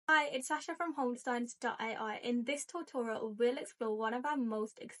Hi, it's Sasha from HomeDesignsAI. In this tutorial, we'll explore one of our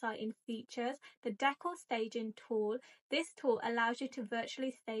most exciting features, the Decor Staging tool. This tool allows you to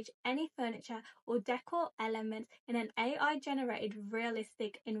virtually stage any furniture or decor elements in an AI-generated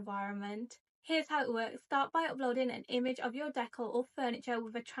realistic environment. Here's how it works. Start by uploading an image of your decor or furniture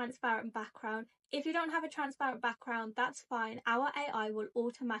with a transparent background. If you don't have a transparent background, that's fine. Our AI will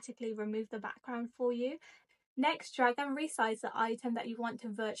automatically remove the background for you. Next, drag and resize the item that you want to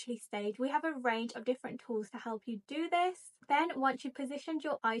virtually stage. We have a range of different tools to help you do this. Then, once you've positioned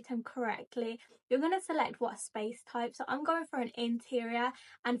your item correctly, you're going to select what space type. So I'm going for an interior,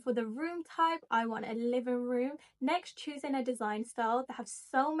 and for the room type, I want a living room. Next, choosing a design style. They have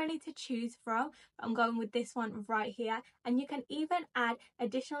so many to choose from. I'm going with this one right here, and you can even add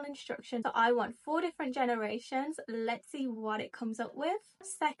additional instructions. So I want 4 different generations. Let's see what it comes up with.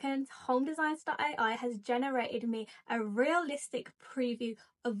 Second, HomeDesignsAI has generated me a realistic preview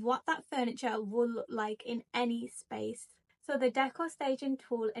of what that furniture will look like in any space. So the Decor Staging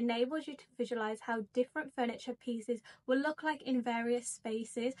tool enables you to visualize how different furniture pieces will look like in various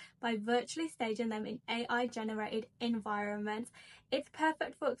spaces by virtually staging them in AI-generated environments. It's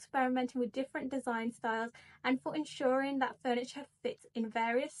perfect for experimenting with different design styles and for ensuring that furniture fits in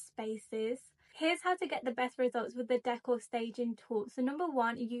various spaces. Here's how to get the best results with the Decor Staging tool. So number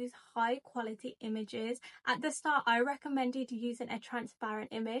 1, use high quality images. At the start, I recommended using a transparent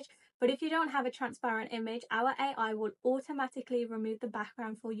image, but if you don't have a transparent image, our AI will automatically remove the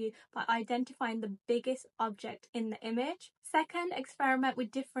background for you by identifying the biggest object in the image. Second, experiment with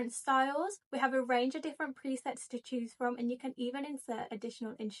different styles. We have a range of different presets to choose from, and you can even insert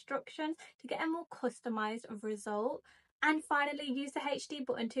additional instructions to get a more customized result. And finally, use the HD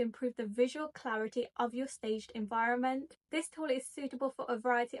button to improve the visual clarity of your staged environment. This tool is suitable for a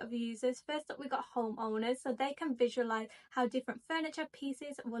variety of users. First up, we got homeowners, so they can visualize how different furniture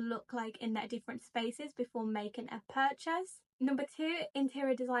pieces will look like in their different spaces before making a purchase. Number 2,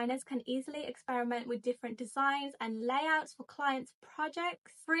 interior designers can easily experiment with different designs and layouts for clients'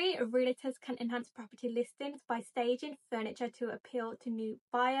 projects. 3, realtors can enhance property listings by staging furniture to appeal to new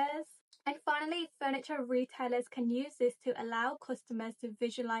buyers. And finally, furniture retailers can use this to allow customers to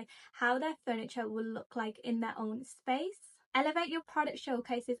visualize how their furniture will look like in their own space. Elevate your product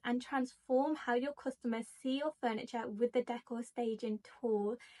showcases and transform how your customers see your furniture with the Decor Staging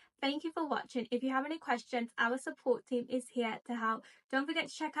tool. Thank you for watching. If you have any questions, our support team is here to help. Don't forget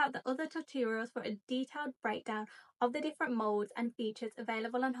to check out the other tutorials for a detailed breakdown of the different modes and features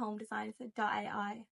available on HomeDesignsAI.